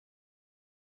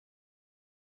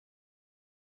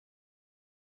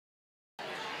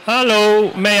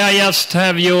Hello, may I just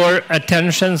have your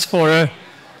attentions for a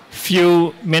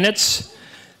few minutes?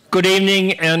 Good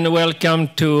evening and welcome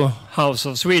to House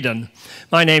of Sweden.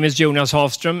 My name is Jonas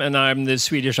Hafström and I'm the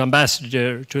Swedish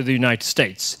ambassador to the United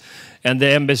States. And the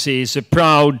embassy is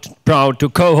proud to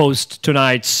co-host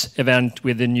tonight's event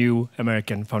with the New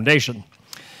American Foundation.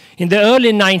 In the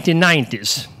early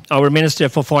 1990s, our Minister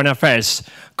for Foreign Affairs,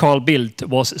 Carl Bildt,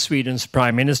 was Sweden's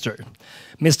Prime Minister.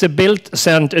 Mr. Bildt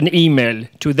sent an email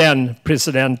to then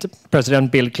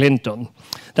President Bill Clinton.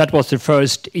 That was the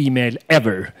first email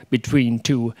ever between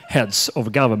two heads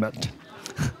of government.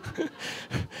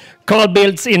 Carl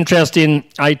Bildt's interest in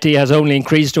IT has only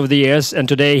increased over the years, and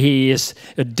today he is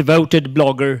a devoted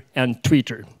blogger and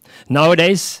tweeter.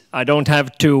 Nowadays, I don't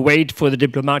have to wait for the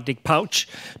diplomatic pouch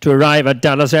to arrive at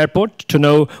Dallas Airport to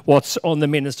know what's on the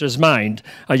minister's mind.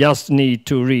 I just need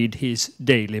to read his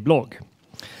daily blog.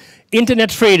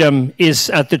 Internet freedom is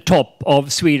at the top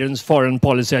of Sweden's foreign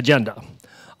policy agenda.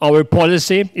 Our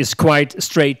policy is quite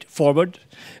straightforward.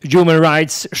 Human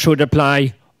rights should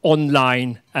apply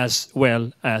online as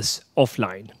well as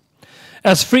offline.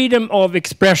 As freedom of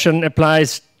expression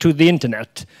applies to the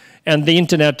internet, and the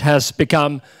internet has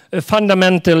become a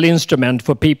fundamental instrument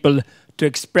for people to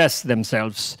express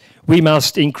themselves, we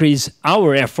must increase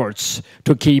our efforts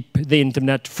to keep the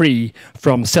internet free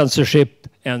from censorship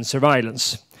and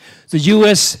surveillance. The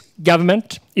US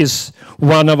government is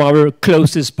one of our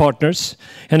closest partners,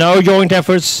 and our joint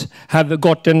efforts have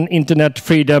gotten internet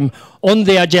freedom on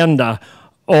the agenda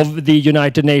of the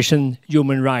United Nations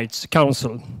Human Rights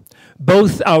Council.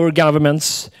 Both our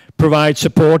governments provide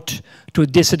support to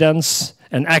dissidents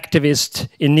and activists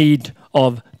in need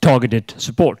of targeted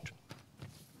support.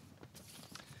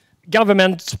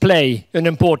 Governments play an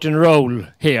important role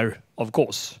here, of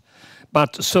course,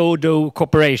 but so do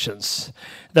corporations.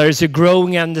 There is a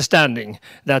growing understanding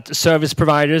that service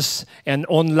providers and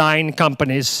online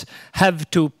companies have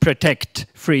to protect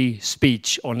free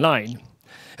speech online.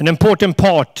 An important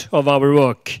part of our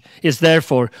work is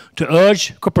therefore to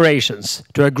urge corporations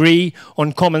to agree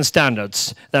on common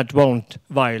standards that won't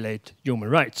violate human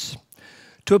rights.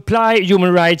 To apply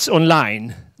human rights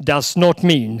online does not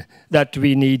mean that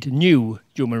we need new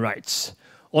human rights.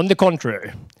 On the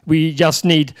contrary, we just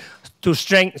need to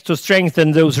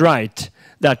strengthen those rights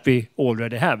that we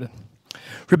already have.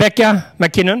 Rebecca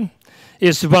MacKinnon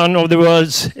is one of the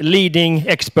world's leading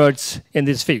experts in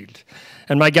this field,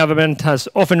 and my government has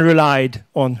often relied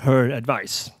on her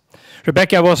advice.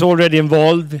 Rebecca was already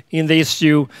involved in the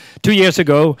issue 2 years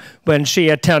ago when she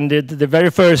attended the very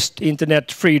first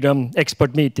Internet Freedom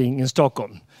Expert meeting in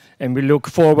Stockholm, and we look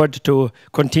forward to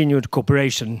continued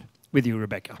cooperation with you,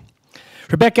 Rebecca.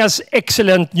 Rebecca's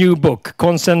excellent new book,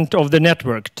 Consent of the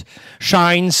Networked,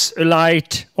 shines a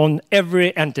light on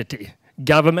every entity,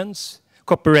 governments,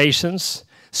 corporations,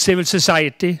 civil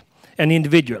society, and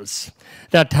individuals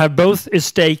that have both a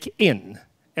stake in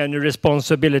and a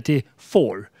responsibility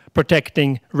for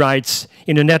protecting rights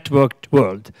in a networked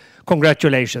world.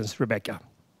 Congratulations, Rebecca.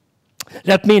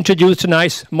 Let me introduce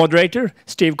tonight's moderator,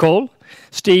 Steve Coll.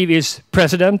 Steve is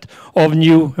president of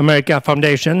New America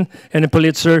Foundation and a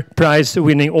Pulitzer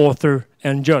Prize-winning author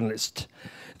and journalist.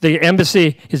 The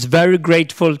embassy is very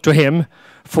grateful to him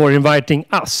for inviting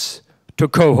us to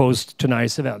co-host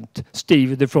tonight's event.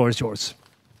 Steve, the floor is yours.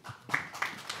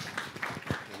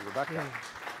 Rebecca.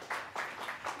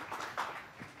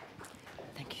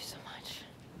 Thank you so much.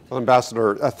 Well,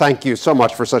 Ambassador, thank you so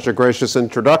much for such a gracious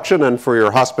introduction and for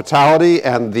your hospitality,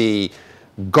 and the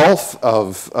gulf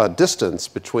of distance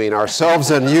between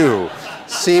ourselves and you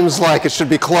seems like it should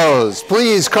be closed.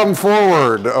 Please come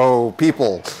forward, oh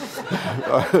people.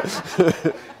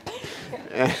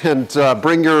 And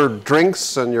bring your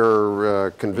drinks and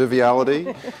your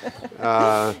conviviality.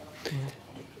 All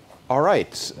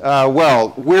right.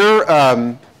 Well, we're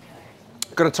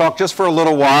going to talk just for a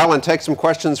little while and take some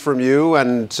questions from you,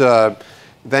 and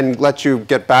then let you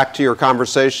get back to your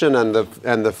conversation and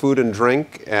the food and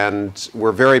drink. And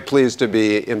we're very pleased to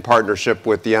be in partnership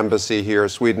with the embassy here.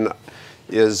 Sweden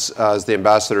is, as the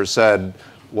ambassador said,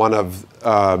 one of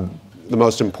the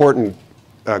most important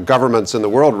governments in the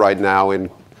world right now in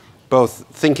both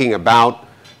thinking about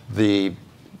the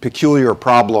peculiar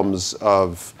problems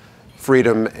of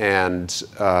freedom and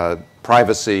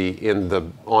privacy in the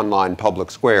online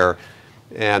public square,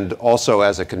 and also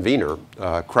as a convener,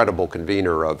 credible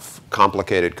convener of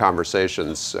complicated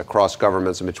conversations across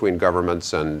governments and between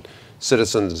governments and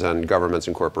citizens and governments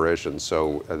and corporations.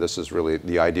 So this is really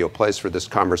the ideal place for this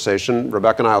conversation.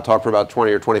 Rebecca and I will talk for about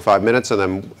 20 or 25 minutes, and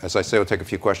then, as I say, we'll take a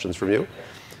few questions from you,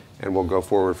 and we'll go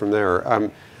forward from there.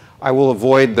 I will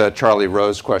avoid the Charlie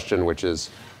Rose question, which is,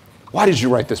 why did you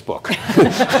write this book?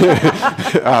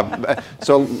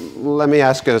 So let me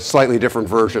ask a slightly different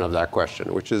version of that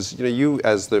question, which is, you,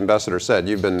 as the ambassador said,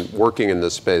 you've been working in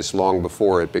this space long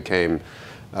before it became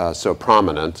so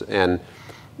prominent, and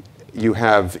you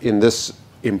have, in this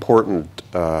important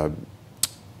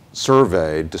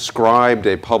survey, described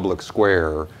a public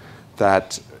square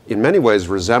that in many ways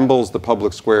resembles the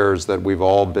public squares that we've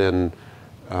all been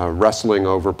wrestling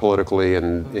over politically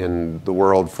in the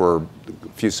world for a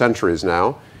few centuries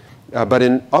now, but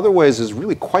in other ways is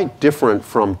really quite different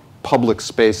from public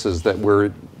spaces that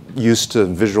we're used to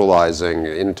visualizing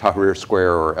in Tahrir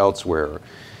Square or elsewhere.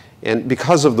 And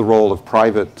because of the role of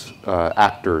private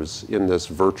actors in this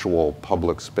virtual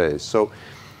public space. So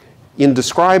in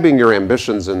describing your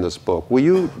ambitions in this book, will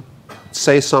you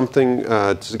say something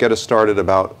to get us started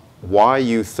about why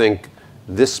you think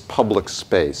this public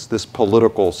space, this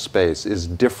political space, is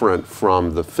different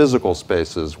from the physical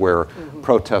spaces where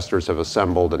protesters have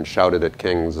assembled and shouted at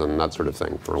kings and that sort of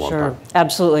thing for a long time? Sure,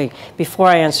 absolutely. Before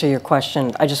I answer your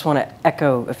question, I just want to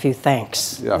echo a few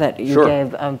thanks that you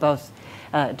gave both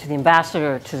to the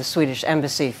ambassador, to the Swedish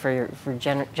embassy for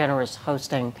generous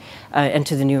hosting, and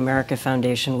to the New America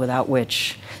Foundation, without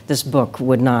which this book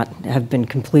would not have been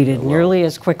completed nearly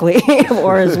as quickly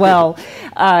or as well,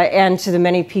 and to the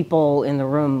many people in the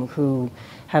room who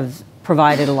have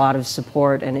provided a lot of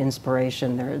support and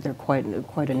inspiration. There are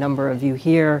quite a number of you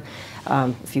here,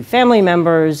 a few family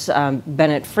members,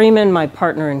 Bennett Freeman, my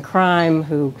partner in crime,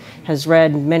 who has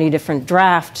read many different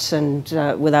drafts and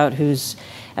without whose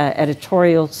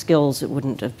editorial skills it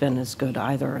wouldn't have been as good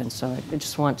either. And so I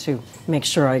just want to make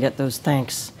sure I get those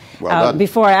thanks. Well done.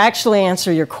 Before I actually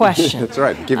answer your question. That's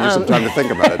right. Give you some time to think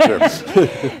about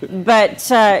it, too. But,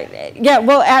 yeah,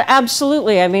 well,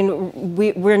 absolutely. I mean,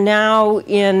 we're now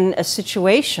in a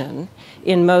situation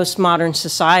in most modern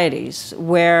societies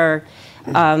where,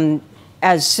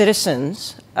 as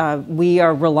citizens, we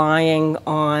are relying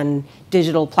on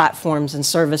digital platforms and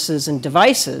services and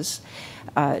devices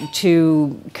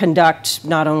to conduct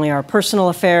not only our personal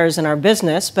affairs and our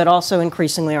business, but also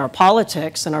increasingly our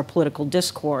politics and our political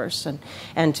discourse,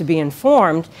 and to be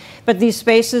informed. But these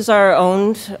spaces are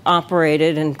owned,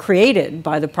 operated, and created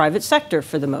by the private sector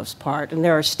for the most part. And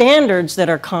there are standards that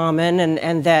are common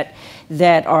and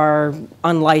that are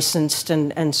unlicensed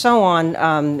and so on,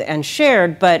 and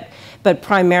shared, but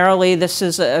primarily this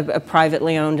is a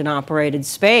privately owned and operated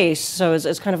space. So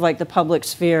it's kind of like the public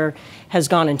sphere has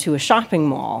gone into a shopping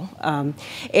mall.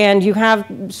 And you have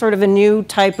sort of a new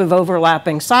type of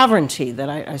overlapping sovereignty that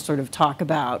I sort of talk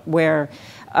about, where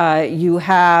you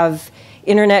have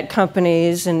internet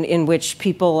companies in which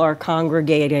people are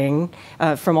congregating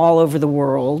from all over the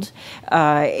world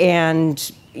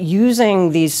and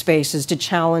using these spaces to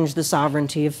challenge the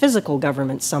sovereignty of physical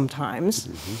governments sometimes.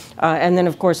 And then,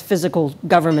 of course, physical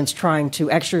governments trying to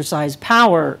exercise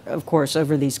power, of course,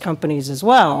 over these companies as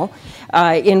well,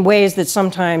 in ways that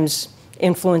sometimes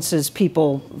influences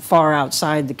people far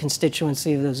outside the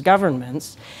constituency of those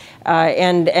governments.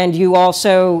 And you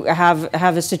also have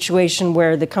a situation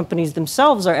where the companies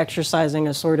themselves are exercising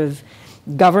a sort of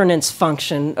governance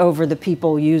function over the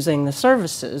people using the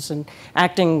services and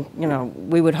acting,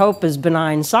 we would hope as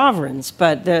benign sovereigns,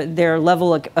 but their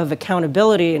level of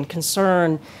accountability and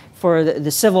concern for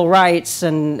the civil rights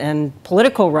and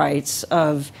political rights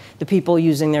of the people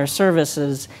using their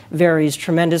services varies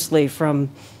tremendously from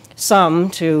some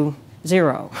to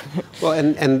zero. Well,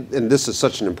 and this is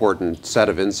such an important set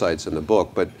of insights in the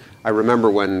book, but I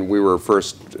remember when we were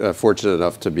first fortunate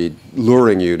enough to be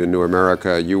luring you to New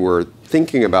America, you were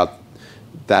thinking about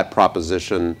that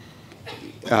proposition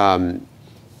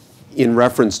in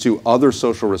reference to other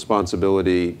social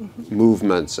responsibility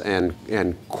movements and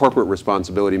corporate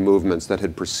responsibility movements that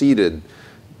had preceded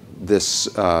this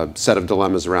set of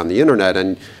dilemmas around the internet.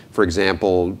 And, for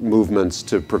example, movements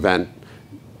to prevent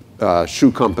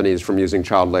shoe companies from using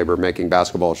child labor making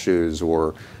basketball shoes,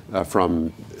 or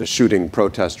from shooting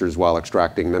protesters while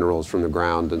extracting minerals from the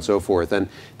ground and so forth, and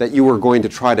that you were going to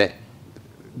try to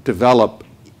develop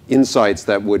insights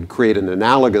that would create an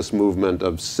analogous movement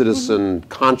of citizen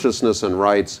consciousness and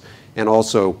rights, and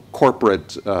also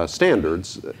corporate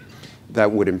standards that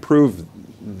would improve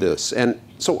this. And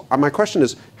so my question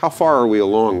is, how far are we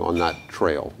along on that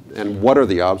trail, and what are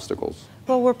the obstacles?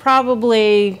 Well, we're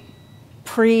probably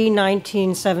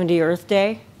pre-1970 Earth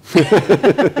Day,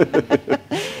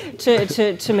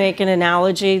 to make an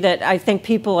analogy that I think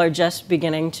people are just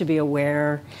beginning to be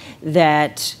aware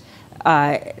that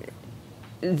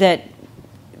that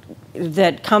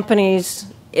companies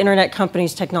internet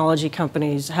companies, technology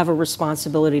companies have a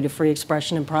responsibility to free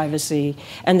expression and privacy,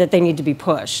 and that they need to be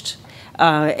pushed.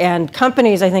 And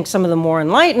companies, I think some of the more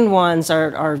enlightened ones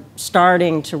are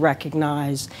starting to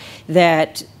recognize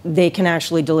that they can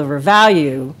actually deliver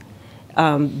value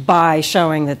by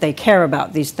showing that they care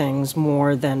about these things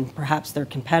more than perhaps their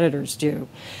competitors do.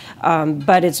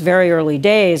 But it's very early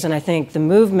days, and I think the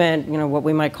movement, what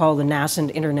we might call the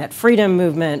nascent internet freedom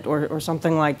movement or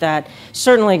something like that,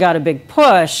 certainly got a big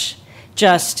push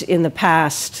just in the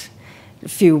past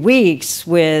few weeks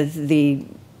with the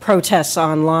protests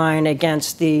online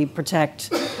against the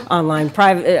Protect Online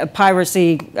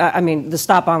Piracy, the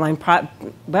Stop Online,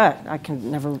 I can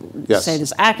never say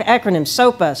this acronym,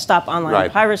 SOPA, Stop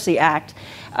Online Piracy Act,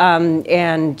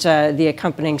 and the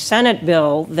accompanying Senate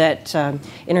bill that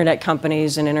internet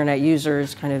companies and internet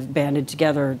users kind of banded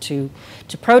together to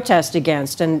protest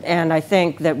against. And I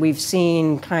think that we've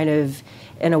seen kind of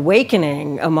an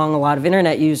awakening among a lot of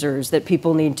internet users that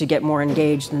people need to get more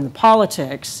engaged in the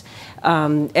politics,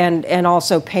 and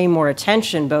also pay more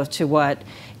attention both to what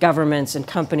governments and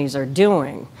companies are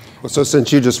doing. Well, so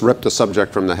since you just ripped a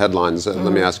subject from the headlines,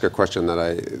 let me ask a question that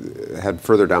I had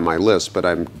further down my list, but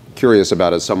I'm curious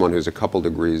about as someone who's a couple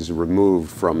degrees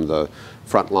removed from the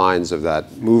front lines of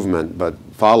that movement, but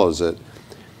follows it.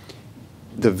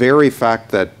 The very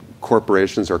fact that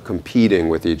corporations are competing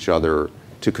with each other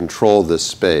to control this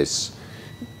space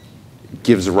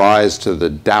gives rise to the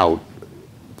doubt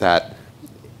that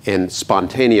in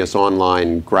spontaneous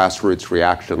online grassroots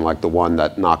reaction like the one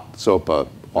that knocked SOPA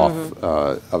off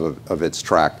of its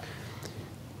track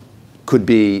could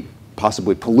be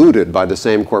possibly polluted by the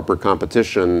same corporate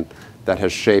competition that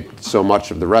has shaped so much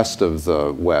of the rest of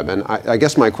the web. And I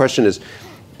guess my question is,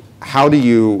 how do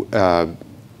you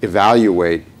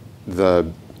evaluate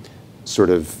the sort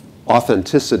of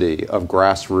authenticity of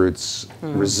grassroots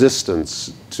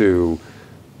resistance to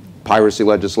piracy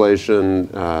legislation,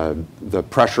 the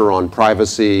pressure on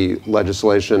privacy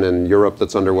legislation in Europe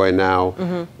that's underway now?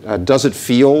 Does it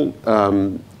feel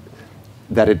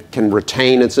that it can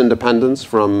retain its independence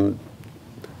from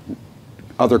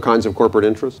other kinds of corporate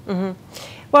interests?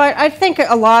 Well, I think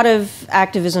a lot of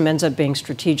activism ends up being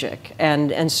strategic,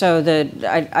 and so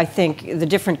I think the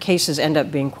different cases end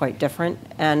up being quite different.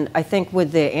 And I think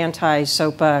with the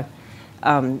anti-SOPA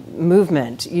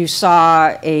movement, you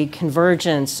saw a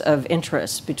convergence of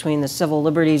interests between the civil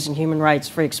liberties and human rights,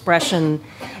 free expression,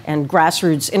 and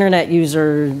grassroots internet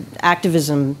user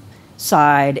activism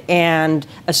side, and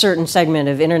a certain segment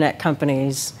of internet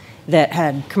companies that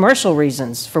had commercial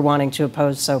reasons for wanting to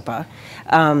oppose SOPA.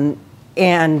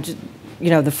 And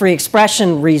the free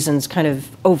expression reasons kind of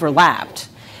overlapped,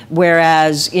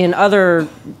 whereas in other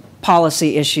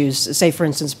policy issues, say for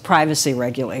instance privacy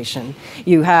regulation,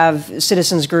 you have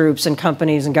citizens groups and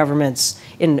companies and governments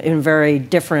in very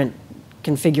different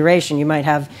configuration. You might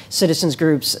have citizens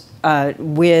groups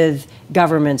with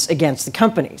governments against the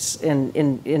companies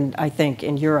in I think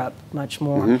in Europe much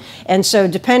more. And so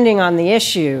depending on the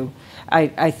issue,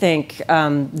 I think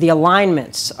the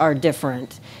alignments are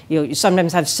different. You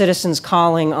sometimes have citizens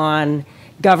calling on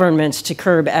governments to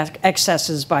curb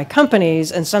excesses by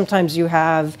companies, and sometimes you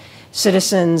have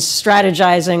citizens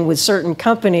strategizing with certain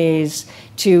companies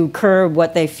to curb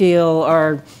what they feel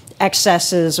are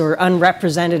excesses or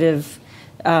unrepresentative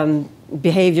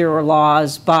behavior or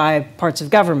laws by parts of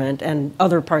government and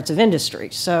other parts of industry.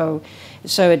 So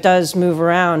it does move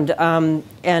around,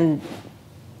 and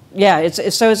yeah,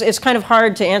 it's kind of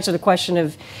hard to answer the question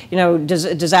of,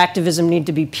 does activism need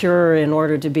to be pure in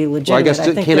order to be legitimate? Well,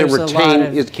 I guess can it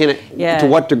retain? To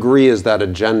what degree is that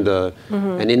agenda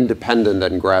an independent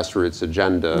and grassroots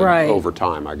agenda over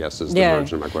time? I guess is the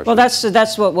version of my question. Well,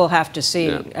 that's what we'll have to see.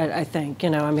 I think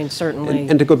certainly.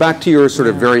 And to go back to your sort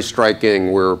of very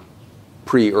striking, we're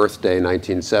pre-Earth Day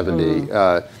 1970.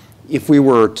 If we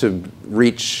were to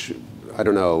reach, I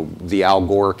don't know, the Al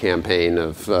Gore campaign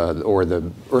or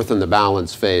the Earth in the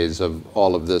Balance phase of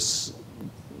all of this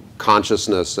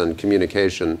consciousness and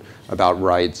communication about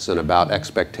rights and about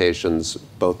expectations,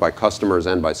 both by customers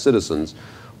and by citizens,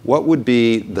 what would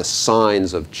be the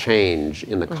signs of change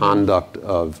in the conduct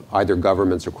of either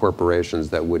governments or corporations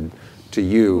that would, to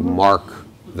you, mark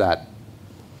that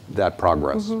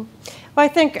progress? Well, I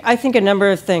think a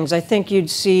number of things. I think you'd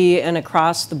see an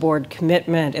across-the-board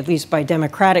commitment, at least by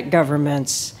democratic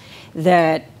governments,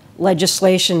 that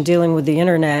legislation dealing with the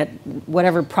internet,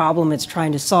 whatever problem it's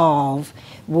trying to solve,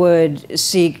 would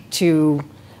seek to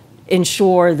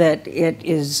ensure that it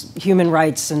is human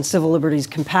rights and civil liberties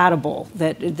compatible,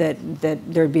 that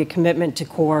there'd be a commitment to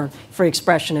core free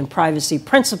expression and privacy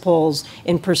principles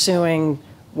in pursuing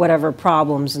whatever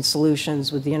problems and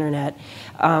solutions with the internet,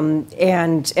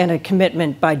 and a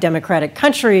commitment by democratic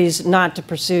countries not to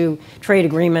pursue trade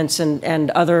agreements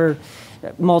and other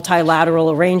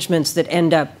multilateral arrangements that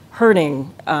end up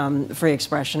hurting free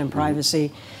expression and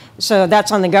privacy. So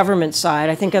that's on the government side.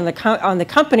 I think on the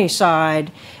company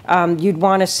side, you'd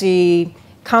want to see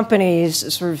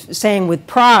companies sort of saying with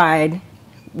pride,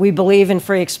 we believe in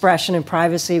free expression and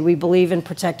privacy, we believe in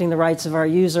protecting the rights of our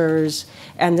users,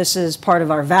 and this is part of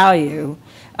our value,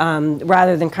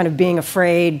 rather than kind of being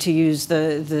afraid to use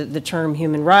the term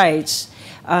human rights,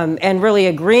 and really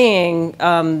agreeing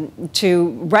to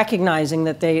recognizing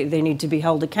that they need to be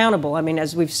held accountable. I mean,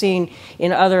 as we've seen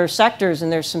in other sectors,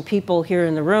 and there's some people here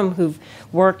in the room who've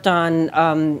worked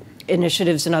on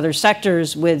initiatives in other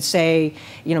sectors with, say,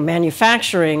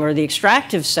 manufacturing or the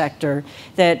extractive sector,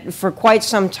 that for quite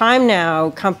some time now,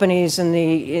 companies in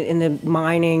the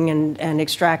mining and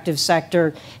extractive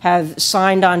sector have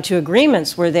signed on to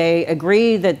agreements where they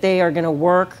agree that they are going to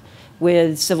work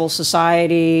with civil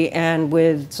society and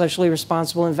with socially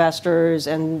responsible investors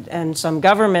and some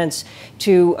governments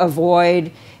to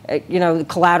avoid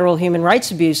collateral human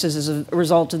rights abuses as a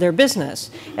result of their business.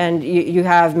 And you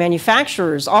have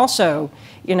manufacturers also,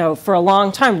 for a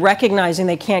long time recognizing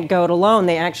they can't go it alone.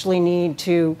 They actually need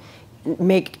to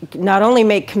not only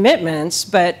make commitments,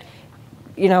 but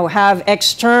have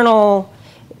external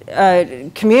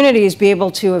communities be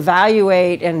able to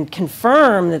evaluate and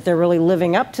confirm that they're really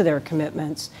living up to their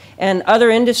commitments. And other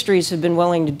industries have been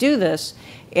willing to do this.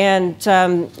 And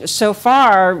so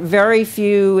far, very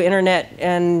few internet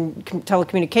and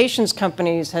telecommunications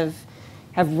companies have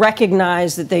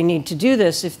recognized that they need to do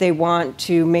this if they want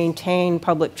to maintain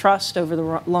public trust over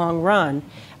the long run.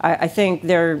 I think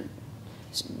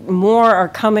more are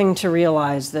coming to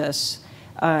realize this.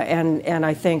 And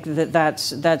I think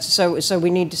that's so we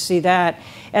need to see that.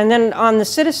 And then on the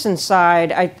citizen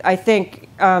side, I think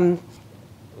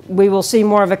we will see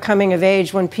more of a coming of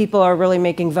age when people are really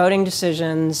making voting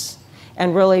decisions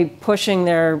and really pushing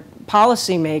their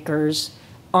policymakers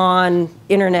on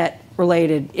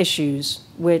internet-related issues,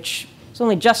 which is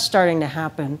only just starting to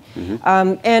happen.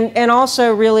 Mm-hmm. And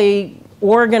also really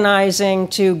organizing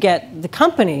to get the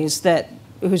companies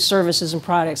whose services and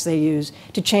products they use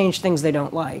to change things they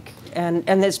don't like. And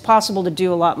it's possible to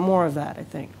do a lot more of that, I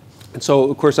think. And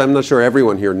so, of course, I'm not sure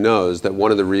everyone here knows that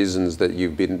one of the reasons that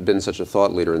you've been such a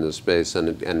thought leader in this space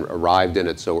and arrived in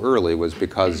it so early was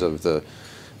because of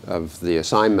the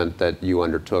assignment that you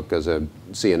undertook as a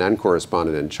CNN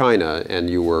correspondent in China, and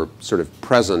you were sort of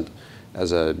present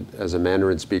as a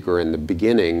Mandarin speaker in the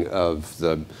beginning of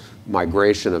the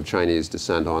migration of Chinese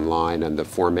descent online and the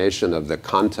formation of the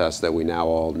contest that we now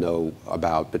all know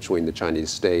about between the Chinese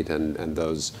state and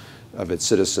those of its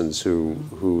citizens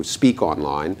who speak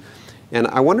online. And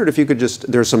I wondered if you could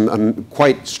there's some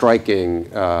quite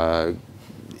striking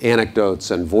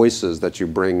anecdotes and voices that you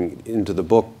bring into the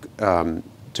book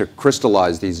to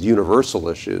crystallize these universal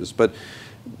issues. But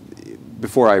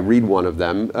before I read one of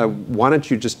them, why don't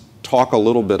you just talk a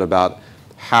little bit about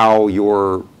how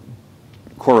your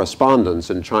correspondence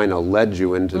in China led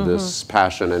you into this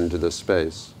passion, into this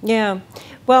space? Yeah.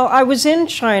 Well, I was in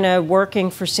China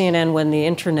working for CNN when the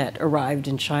internet arrived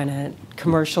in China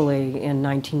commercially in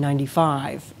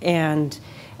 1995. And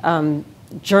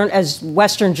as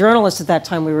Western journalists at that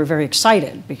time, we were very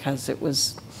excited because it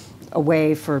was a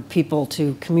way for people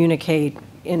to communicate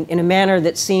in a manner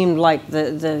that seemed like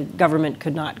the government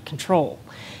could not control.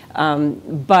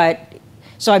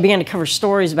 So I began to cover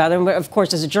stories about them, but of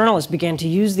course, as a journalist, began to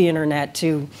use the internet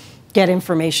to get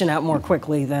information out more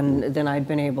quickly than I'd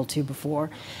been able to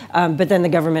before. But then the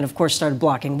government, of course, started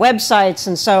blocking websites,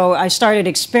 and so I started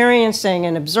experiencing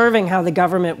and observing how the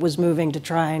government was moving to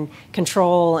try and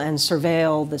control and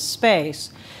surveil this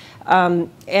space. In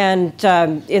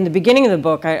the beginning of the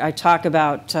book, I talk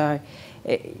about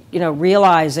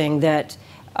realizing that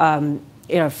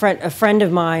a friend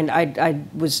of mine, I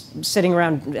was sitting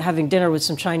around having dinner with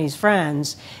some Chinese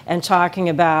friends and talking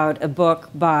about a book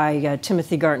by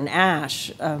Timothy Garton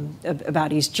Ash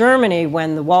about East Germany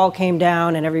when the wall came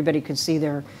down and everybody could see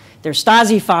their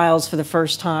Stasi files for the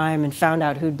first time and found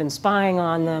out who'd been spying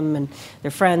on them and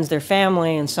their friends, their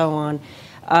family, and so on.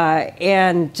 I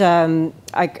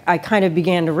kind of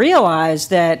began to realize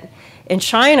that in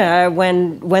China,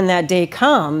 when that day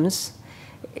comes,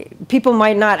 people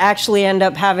might not actually end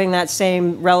up having that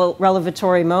same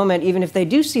revelatory moment, even if they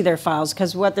do see their files,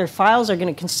 because what their files are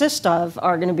going to consist of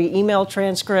are going to be email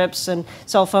transcripts and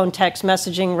cell phone text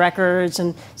messaging records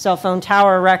and cell phone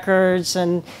tower records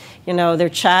and, their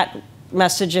chat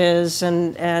messages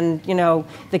and you know,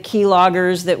 the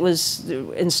keyloggers that was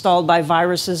installed by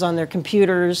viruses on their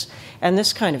computers and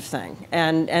this kind of thing.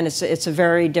 And it's a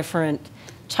very different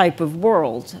type of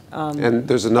world. And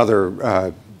there's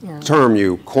another term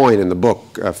you coin in the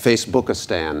book,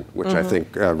 Facebookistan, which I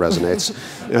think resonates.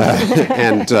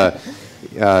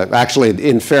 Actually,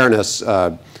 in fairness,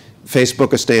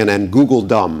 Facebookistan and Google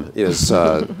Dumb is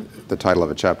the title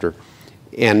of a chapter.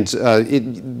 And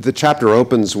the chapter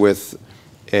opens with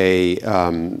a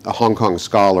Hong Kong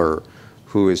scholar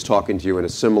who is talking to you in a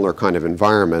similar kind of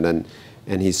environment,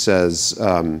 and he says,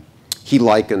 he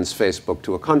likens Facebook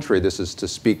to a country. This is to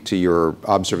speak to your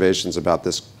observations about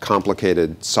this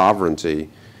complicated sovereignty.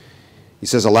 He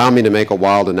says, allow me to make a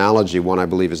wild analogy, one I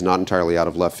believe is not entirely out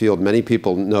of left field. Many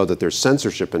people know that there's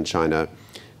censorship in China.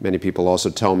 Many people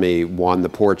also tell me, one, the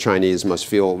poor Chinese must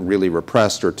feel really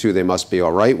repressed, or two, they must be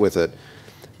all right with it.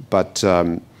 But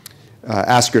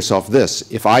ask yourself this: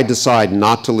 if I decide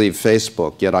not to leave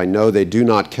Facebook, yet I know they do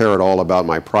not care at all about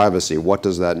my privacy, what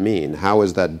does that mean? How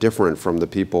is that different from the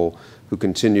people who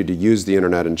continue to use the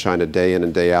internet in China day in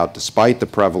and day out, despite the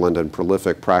prevalent and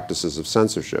prolific practices of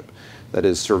censorship? That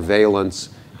is, surveillance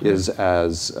is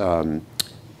as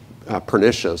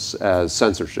pernicious as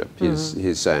censorship,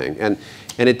 he's saying.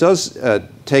 And it does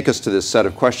take us to this set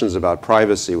of questions about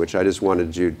privacy, which I just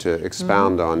wanted you to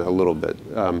expound on a little bit.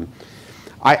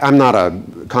 I'm not a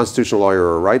constitutional lawyer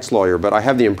or a rights lawyer, but I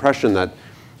have the impression that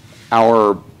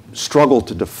our struggle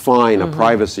to define a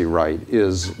privacy right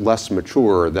is less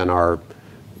mature than our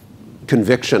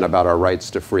conviction about our rights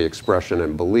to free expression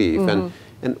and belief.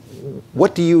 And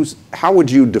how would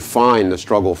you define the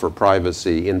struggle for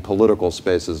privacy in political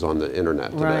spaces on the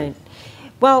internet today? Right.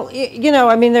 Well, you know,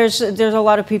 I mean, there's a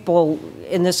lot of people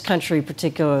in this country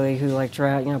particularly who like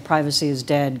to, you know, privacy is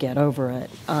dead, get over it.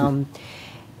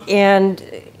 And,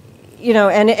 you know,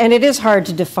 and it is hard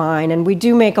to define, and we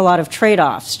do make a lot of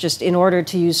trade-offs. Just in order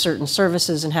to use certain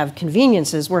services and have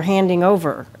conveniences, we're handing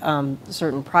over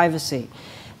certain privacy.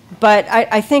 But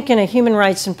I think in a human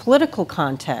rights and political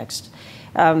context,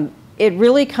 it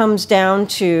really comes down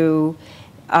to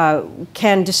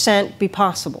can dissent be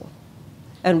possible?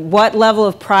 And what level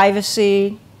of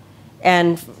privacy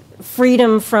and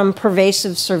freedom from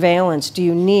pervasive surveillance do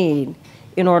you need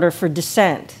in order for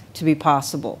dissent to be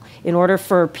possible, in order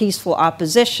for peaceful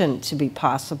opposition to be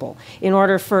possible, in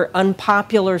order for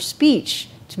unpopular speech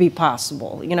to be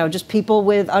possible, you know, just people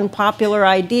with unpopular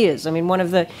ideas? I mean, one of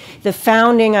the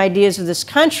founding ideas of this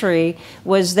country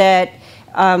was that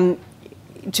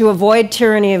to avoid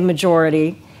tyranny of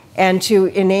majority and to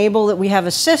enable that we have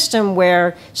a system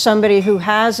where somebody who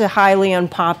has a highly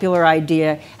unpopular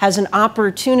idea has an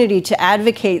opportunity to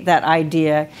advocate that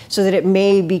idea so that it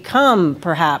may become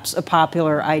perhaps a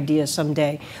popular idea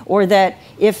someday, or that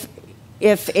if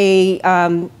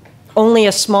only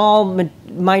a small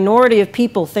minority of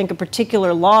people think a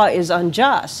particular law is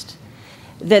unjust,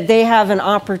 that they have an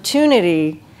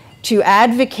opportunity to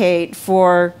advocate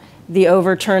for the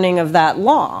overturning of that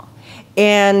law.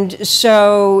 And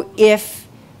so if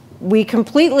we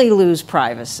completely lose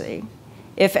privacy,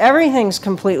 if everything's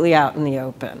completely out in the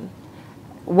open,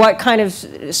 what kind of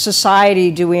society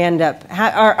do we end up,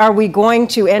 are we going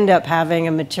to end up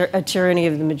having a tyranny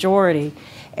of the majority?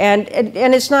 And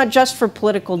it's not just for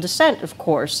political dissent, of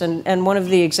course. And one of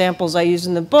the examples I use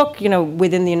in the book, you know,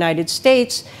 within the United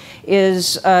States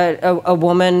is a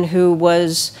woman who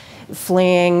was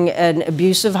fleeing an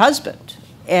abusive husband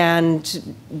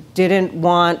and didn't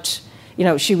want, you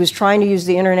know, she was trying to use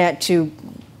the internet to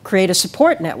create a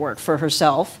support network for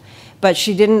herself, but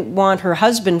she didn't want her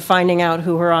husband finding out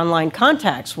who her online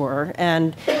contacts were.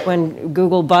 And when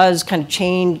Google Buzz kind of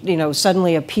changed, you know,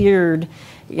 suddenly appeared,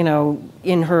 you know,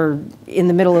 in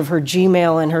the middle of her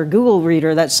Gmail and her Google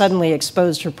Reader, that suddenly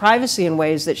exposed her privacy in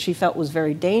ways that she felt was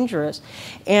very dangerous.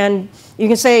 And you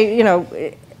can say, you know,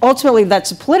 ultimately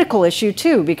that's a political issue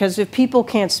too, because if people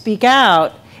can't speak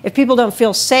out, if people don't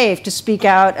feel safe to speak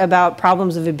out about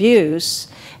problems of abuse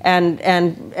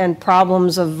and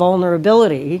problems of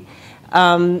vulnerability,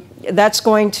 that's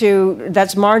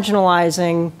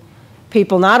marginalizing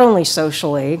people not only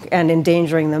socially and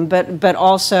endangering them, but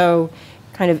also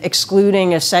kind of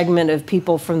excluding a segment of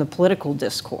people from the political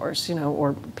discourse, you know,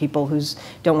 or people who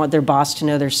don't want their boss to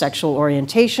know their sexual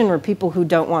orientation, or people who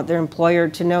don't want their employer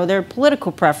to know their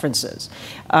political preferences.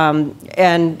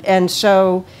 And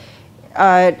so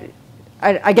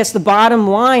I guess the bottom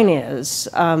line is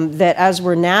that as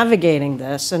we're navigating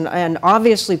this, and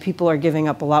obviously people are giving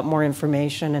up a lot more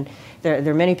information, and there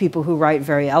are many people who write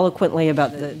very eloquently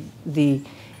about the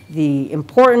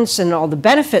importance and all the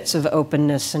benefits of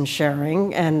openness and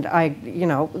sharing, and you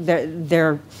know,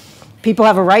 they're people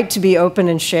have a right to be open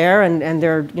and share, and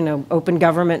they're, open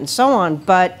government and so on.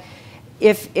 But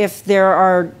if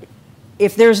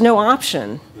there's no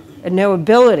option and no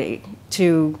ability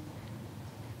to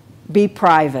be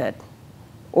private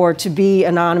or to be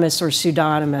anonymous or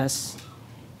pseudonymous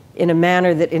in a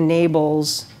manner that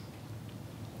enables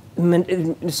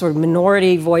sort of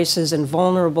minority voices and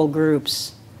vulnerable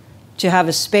groups to have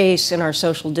a space in our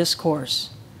social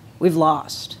discourse, we've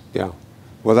lost. Yeah.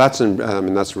 Well, that's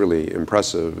really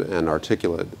impressive and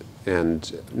articulate,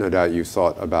 and no doubt you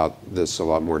thought about this a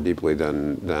lot more deeply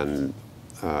than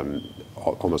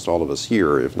almost all of us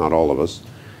here, if not all of us.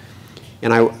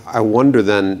 And I wonder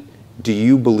then, do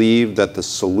you believe that the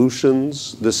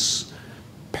solutions, this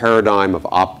paradigm of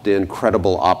opt-in,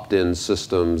 credible opt-in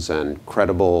systems and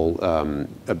credible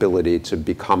ability to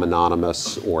become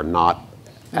anonymous or not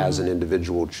as an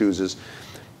individual chooses,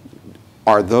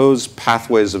 are those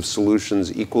pathways of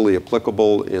solutions equally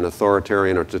applicable in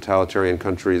authoritarian or totalitarian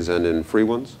countries and in free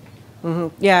ones?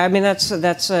 Yeah, I mean, that's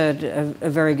a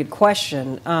very good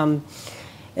question. I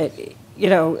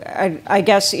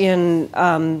guess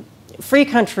in free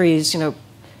countries,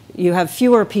 you have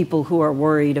fewer people who are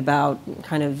worried about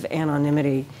kind of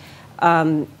anonymity.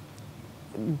 But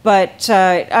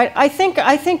I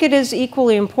think it is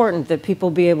equally important that people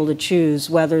be able to choose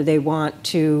whether they want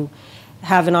to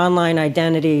have an online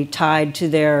identity tied to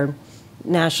their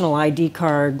national ID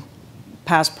card,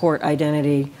 passport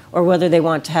identity, or whether they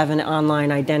want to have an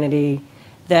online identity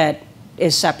that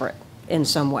is separate in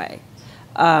some way.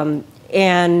 And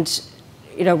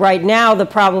right now the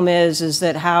problem is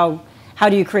that how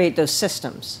do you create those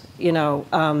systems?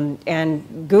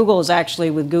 And Google is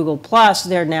actually, with Google Plus,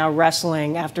 they're now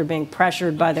wrestling after being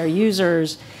pressured by their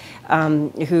users,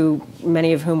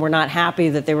 many of whom were not happy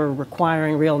that they were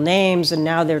requiring real names, and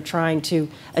now they're trying to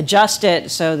adjust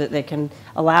it so that they can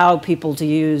allow people to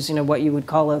use, what you would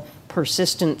call a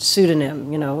persistent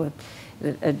pseudonym,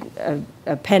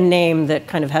 a pen name that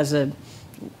kind of has a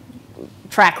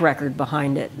track record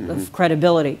behind it of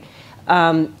credibility.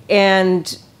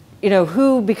 And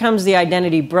who becomes the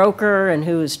identity broker and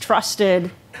who is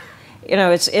trusted?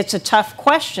 It's a tough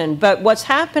question. But what's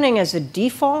happening as a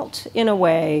default, in a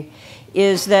way,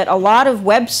 is that a lot of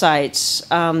websites,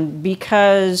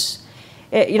 because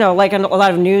like a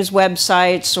lot of news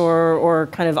websites or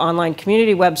kind of online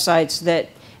community websites that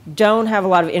don't have a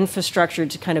lot of infrastructure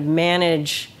to kind of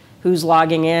manage who's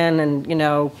logging in,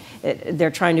 and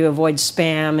they're trying to avoid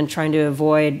spam and trying to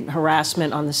avoid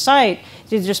harassment on the site,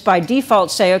 they just by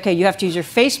default say, okay, you have to use your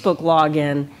Facebook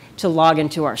login to log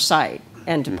into our site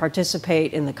and to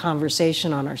participate in the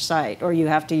conversation on our site, or you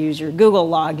have to use your Google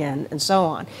login, and so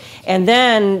on. And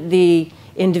then the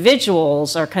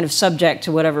individuals are kind of subject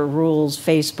to whatever rules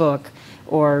Facebook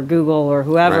or Google or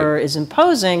whoever is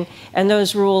imposing, and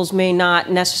those rules may not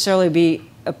necessarily be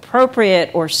appropriate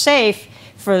or safe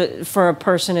for a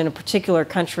person in a particular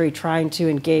country trying to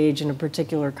engage in a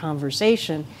particular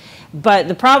conversation. But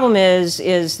the problem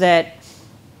is that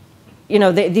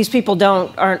these people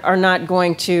are not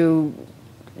going to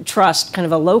trust kind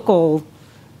of a local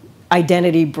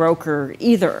identity broker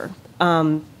either.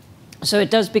 So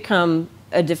it does become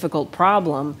a difficult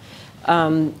problem.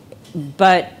 But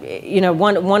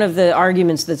one of the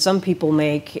arguments that some people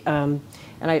make,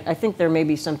 and I think there may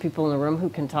be some people in the room who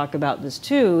can talk about this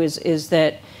too, is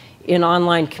that in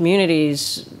online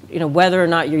communities, whether or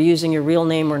not you're using your real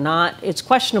name or not, it's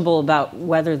questionable about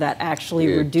whether that actually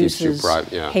reduces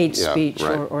hate speech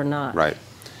or not. Right.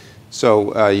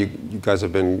 So you guys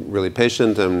have been really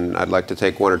patient, and I'd like to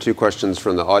take one or two questions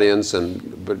from the audience.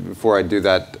 But before I do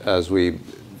that, as we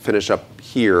finish up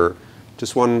here,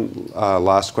 just one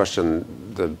last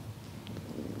question. The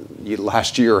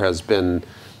last year has been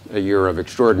a year of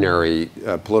extraordinary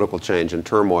political change and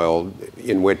turmoil,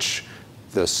 in which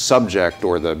the subject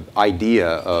or the idea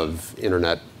of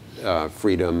internet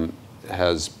freedom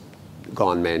has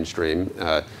gone mainstream.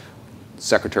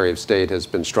 Secretary of State has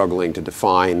been struggling to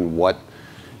define what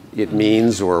it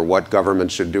means or what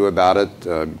government should do about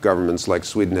it. Governments like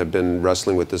Sweden have been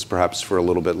wrestling with this perhaps for a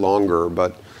little bit longer,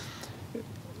 but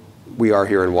we are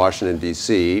here in Washington,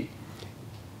 D.C.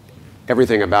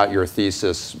 Everything about your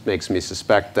thesis makes me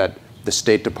suspect that the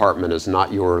State Department is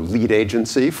not your lead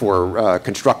agency for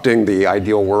constructing the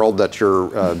ideal world that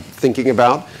you're thinking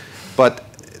about. But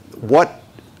what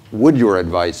would your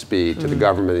advice be to the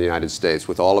government of the United States,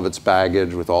 with all of its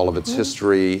baggage, with all of its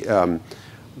history?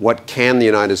 What can the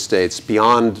United States,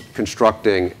 beyond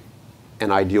constructing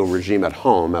an ideal regime at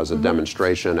home as a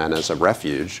demonstration and as a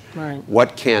refuge, Right.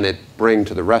 what can it bring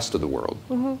to the rest of the world?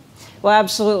 Well,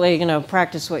 absolutely,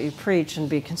 practice what you preach and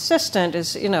be consistent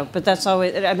is, but that's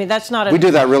always, I mean, that's not a... We do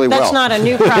that really well. That's not a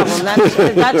new problem.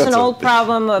 That's an old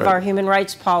problem of our human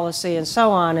rights policy and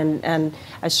so on, and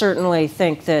I certainly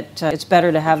think that it's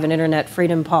better to have an internet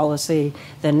freedom policy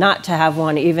than not to have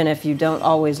one, even if you don't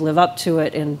always live up to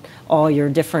it in all your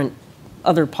different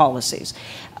other policies.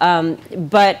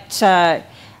 But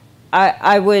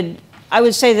I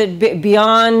would say that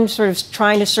beyond sort of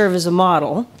trying to serve as a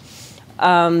model,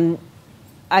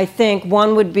 I think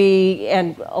one would be,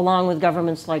 and along with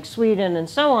governments like Sweden and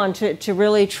so on, to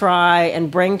really try and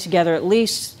bring together at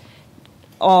least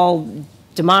all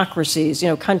democracies,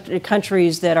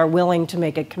 countries that are willing to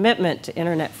make a commitment to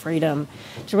internet freedom,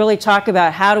 to really talk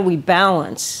about how do we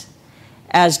balance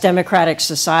as democratic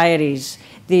societies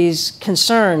these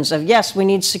concerns of, yes, we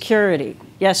need security,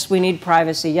 yes, we need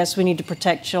privacy, yes, we need to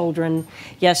protect children,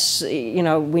 yes,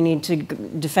 we need to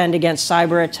defend against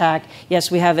cyber attack, yes,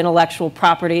 we have intellectual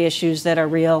property issues that are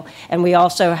real, and we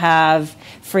also have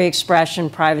free expression,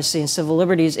 privacy, and civil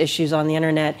liberties issues on the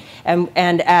internet.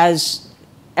 And as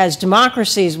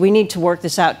democracies, we need to work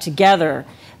this out together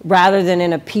rather than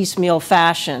in a piecemeal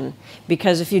fashion.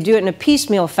 Because if you do it in a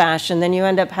piecemeal fashion, then you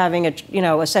end up having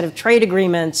a set of trade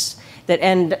agreements that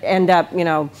end up,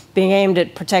 being aimed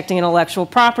at protecting intellectual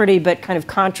property, but kind of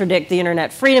contradict the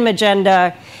internet freedom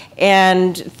agenda,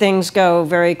 and things go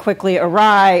very quickly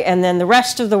awry. And then the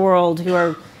rest of the world,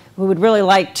 who would really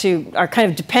like to, are kind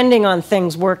of depending on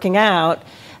things working out,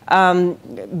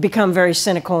 become very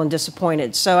cynical and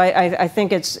disappointed. So I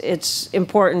think it's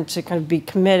important to kind of be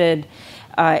committed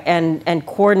and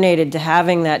coordinated to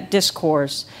having that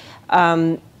discourse.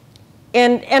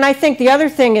 And I think the other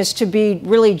thing is to be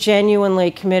really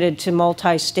genuinely committed to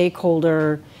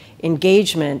multi-stakeholder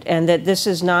engagement, and that this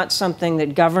is not something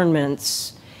that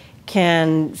governments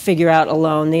can figure out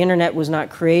alone. The internet was not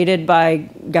created by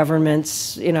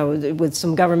governments, with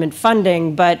some government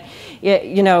funding, but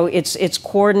it's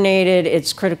coordinated.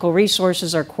 Its critical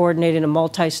resources are coordinated in a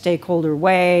multi-stakeholder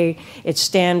way. Its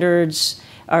standards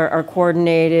are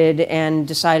coordinated and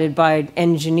decided by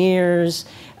engineers.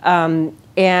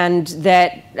 And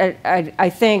that I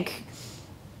think,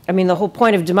 the whole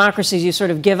point of democracy is you sort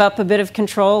of give up a bit of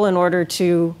control in order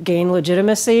to gain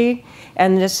legitimacy.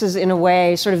 And this is, in a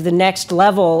way, sort of the next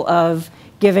level of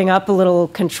giving up a little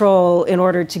control in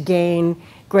order to gain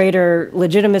greater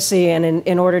legitimacy and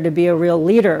in order to be a real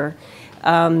leader.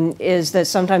 Is that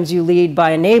sometimes you lead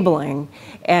by enabling.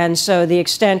 And so the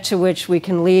extent to which we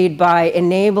can lead by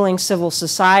enabling civil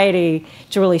society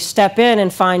to really step in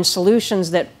and find solutions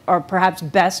that are perhaps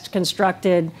best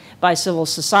constructed by civil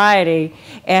society,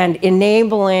 and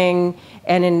enabling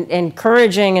and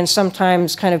encouraging and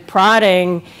sometimes kind of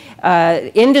prodding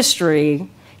industry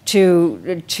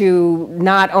to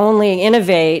not only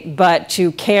innovate, but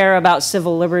to care about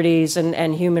civil liberties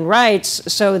and human rights,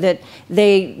 so that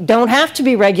they don't have to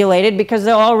be regulated because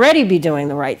they'll already be doing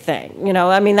the right thing.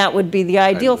 That would be the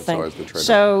ideal thing.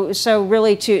 So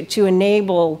really to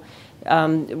enable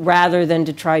rather than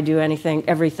to try to do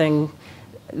everything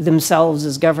themselves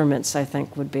as governments, I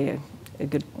think would be a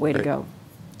good way to go.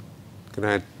 Can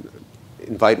I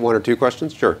invite one or two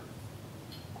questions? Sure.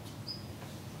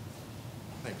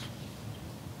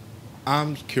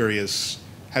 I'm curious,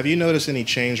 have you noticed any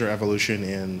change or evolution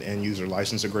in end-user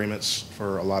license agreements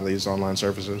for a lot of these online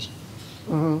services?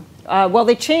 Well,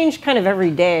 they change kind of every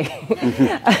day.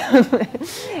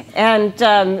 And,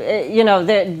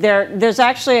 there's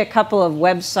actually a couple of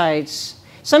websites.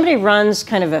 Somebody runs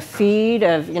kind of a feed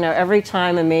of, every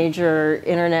time a major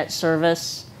internet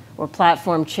service or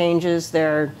platform changes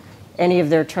any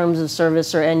of their terms of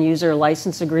service or end-user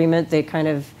license agreement, they kind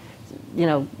of,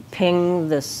 ping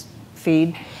this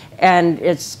feed, and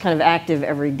it's kind of active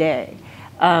every day.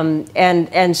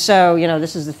 And so,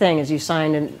 this is the thing, is you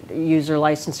sign a user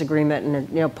license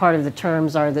agreement, and, part of the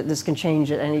terms are that this can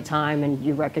change at any time, and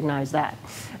you recognize that.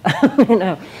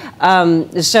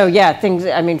 So yeah,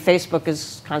 Facebook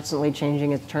is constantly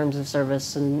changing its terms of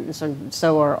service, and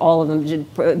so are all of them.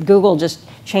 Google just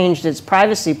changed its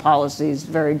privacy policies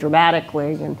very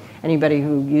dramatically, and anybody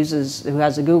who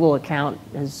has a Google account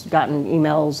has gotten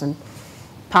emails and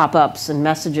pop-ups and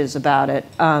messages about it.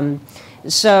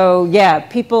 So yeah,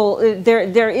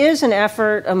 there is an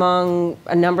effort among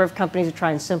a number of companies to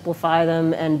try and simplify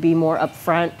them and be more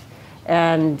upfront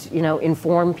and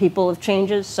inform people of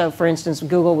changes. So for instance,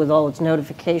 Google with all its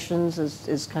notifications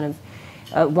is kind of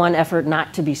one effort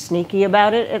not to be sneaky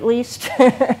about it, at least.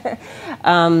 But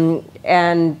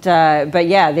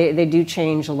yeah, they do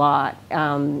change a lot.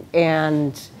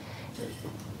 And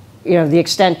the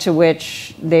extent to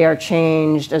which they are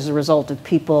changed as a result of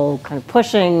people kind of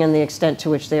pushing, and the extent to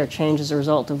which they are changed as a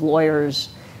result of lawyers,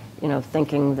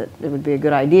 thinking that it would be a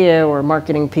good idea, or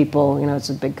marketing people, it's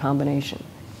a big combination.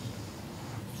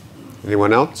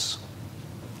 Anyone else?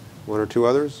 One or two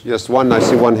others? Yes, one. I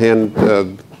see one hand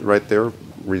right there,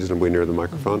 reasonably near the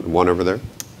microphone, and one over there.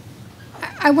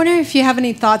 I wonder if you have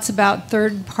any thoughts about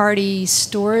third-party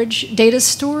storage, data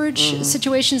storage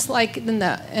situations, like in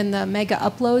the Mega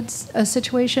Uploads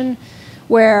situation,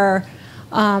 where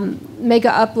Mega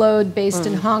Upload, based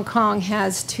in Hong Kong,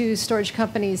 has two storage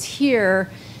companies here.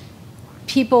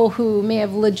 People who may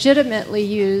have legitimately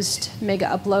used Mega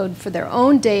Upload for their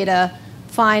own data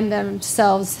find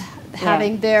themselves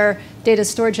having their data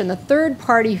storage, and the third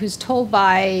party who's told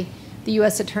by the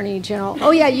U.S. Attorney General, oh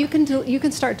yeah, you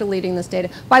can start deleting this data.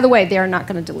 By the way, they are not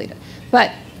going to delete it.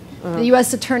 But the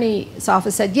U.S. Attorney's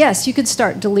Office said, yes, you could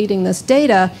start deleting this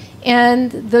data,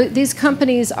 and these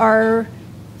companies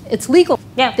it's legal.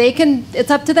 Yeah.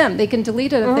 It's up to them. They can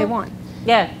delete it if they want.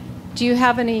 Yeah. Do you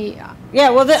have any... Yeah,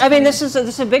 well, this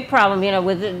is a big problem.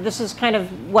 This is kind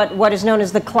of what is known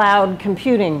as the cloud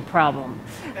computing problem,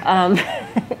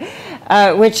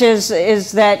 which is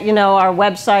that our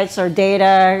websites, our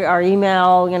data, our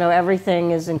email,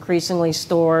 everything is increasingly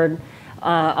stored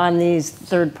on these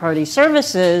third-party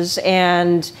services,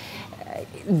 and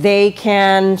they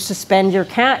can suspend your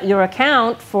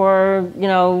account for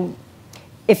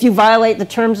if you violate the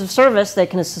terms of service, they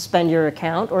can suspend your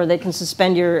account, or they can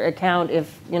suspend your account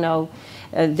if,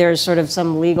 there's sort of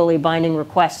some legally binding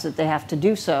requests that they have to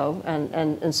do so,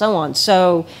 and so on.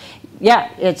 So, yeah,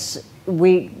 I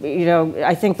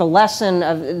think the lesson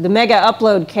of the Mega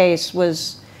Upload case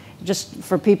was, just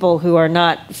for people who are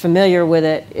not familiar with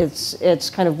it, it's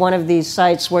kind of one of these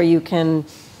sites where you can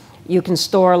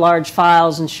store large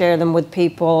files and share them with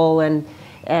people, and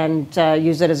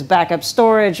use it as backup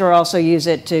storage, or also use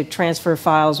it to transfer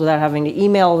files without having to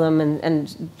email them.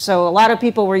 And so a lot of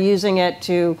people were using it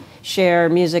to share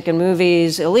music and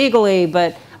movies illegally,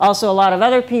 but also a lot of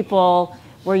other people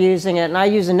were using it. And I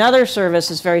use another service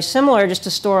that's very similar, just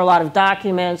to store a lot of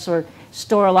documents, or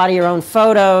store a lot of your own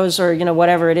photos, or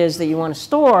whatever it is that you want to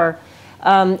store.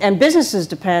 And businesses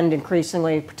depend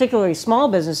increasingly, particularly small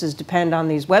businesses, depend on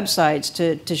these websites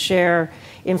to share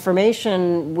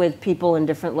information with people in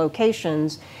different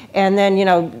locations. And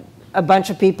then, a bunch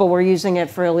of people were using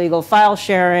it for illegal file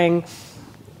sharing.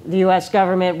 The U.S.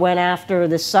 government went after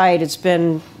the site. It's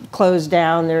been closed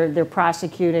down. They're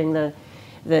prosecuting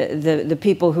the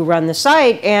people who run the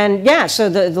site. And yeah, so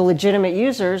the legitimate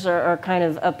users are kind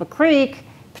of up a creek,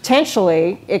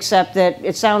 potentially, except that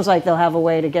it sounds like they'll have a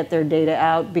way to get their data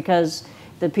out, because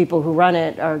the people who run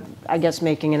it are, I guess,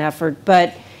 making an effort.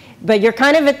 But you're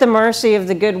kind of at the mercy of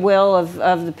the goodwill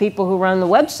of the people who run the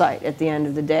website at the end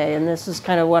of the day. And this is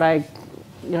kind of what I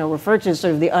refer to as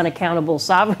sort of the unaccountable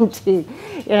sovereignty.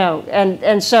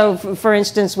 And so, for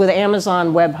instance, with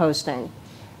Amazon web hosting,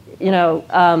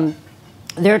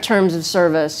 their terms of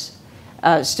service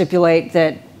stipulate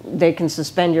that they can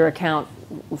suspend your account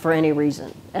for any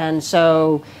reason. And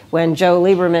so when Joe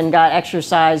Lieberman got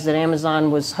exercised that Amazon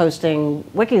was hosting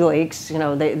WikiLeaks,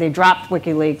 they dropped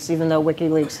WikiLeaks, even though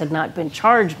WikiLeaks had not been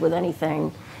charged with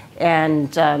anything.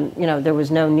 And, there was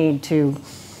no need to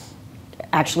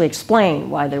actually explain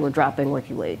why they were dropping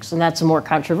WikiLeaks. And that's a more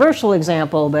controversial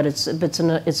example, but it's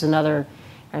another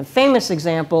kind of famous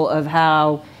example of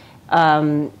how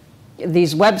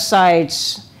these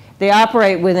websites, they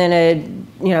operate within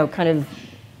a, kind of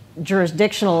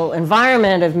jurisdictional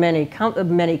environment of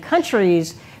many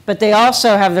countries, but they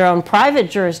also have their own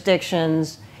private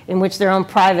jurisdictions in which their own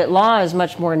private law is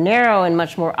much more narrow and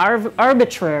much more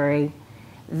arbitrary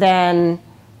than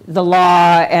the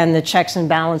law and the checks and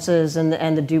balances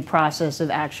and the due process of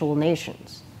actual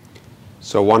nations.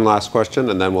 So one last question,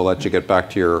 and then we'll let you get back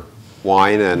to your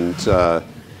wine, and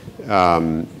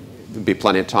there'll be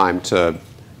plenty of time to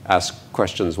ask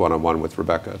questions one-on-one with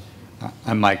Rebecca.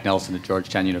 I'm Mike Nelson at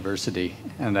Georgetown University,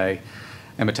 and I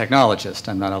am a technologist.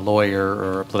 I'm not a lawyer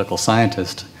or a political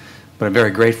scientist, but I'm very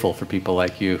grateful for people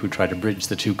like you who try to bridge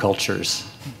the two cultures,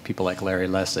 people like Larry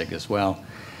Lessig as well.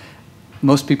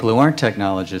 Most people who aren't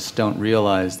technologists don't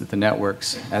realize that the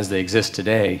networks, as they exist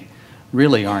today,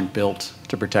 really aren't built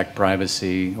to protect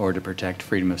privacy or to protect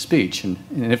freedom of speech. And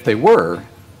if they were,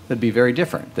 that'd be very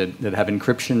different. They'd have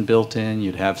encryption built in.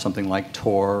 You'd have something like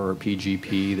Tor or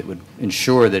PGP that would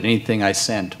ensure that anything I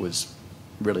sent was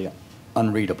really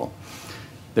unreadable.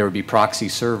 There would be proxy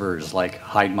servers like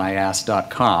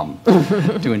hidemyass.com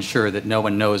to ensure that no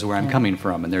one knows where I'm coming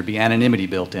from, and there'd be anonymity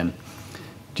built in.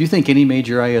 Do you think any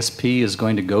major ISP is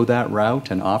going to go that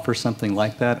route and offer something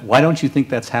like that? Why don't you think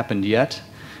that's happened yet?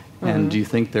 And do you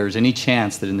think there's any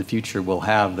chance that in the future we'll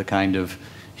have the kind of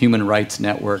human rights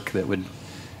network that would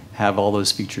have all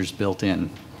those features built in?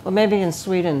 Well, maybe in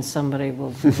Sweden somebody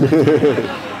will.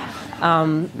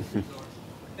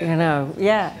 You know,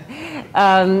 yeah.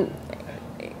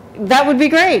 That would be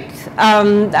great.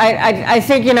 I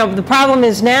think, you know, the problem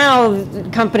is now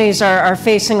companies are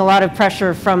facing a lot of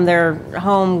pressure from their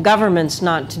home governments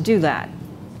not to do that.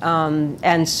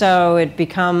 And so it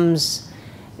becomes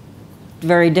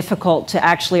very difficult to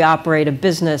actually operate a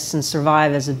business and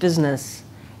survive as a business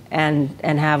and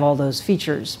have all those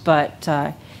features. But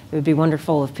it would be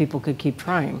wonderful if people could keep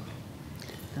trying.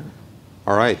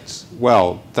 All right.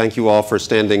 Well, thank you all for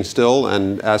standing still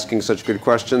and asking such good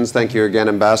questions. Thank you again,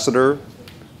 Ambassador.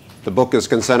 The book is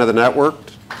Consent of the Network.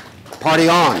 Party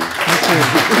on.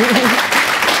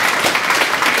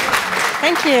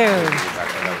 Thank you. Thank you.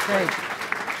 Great.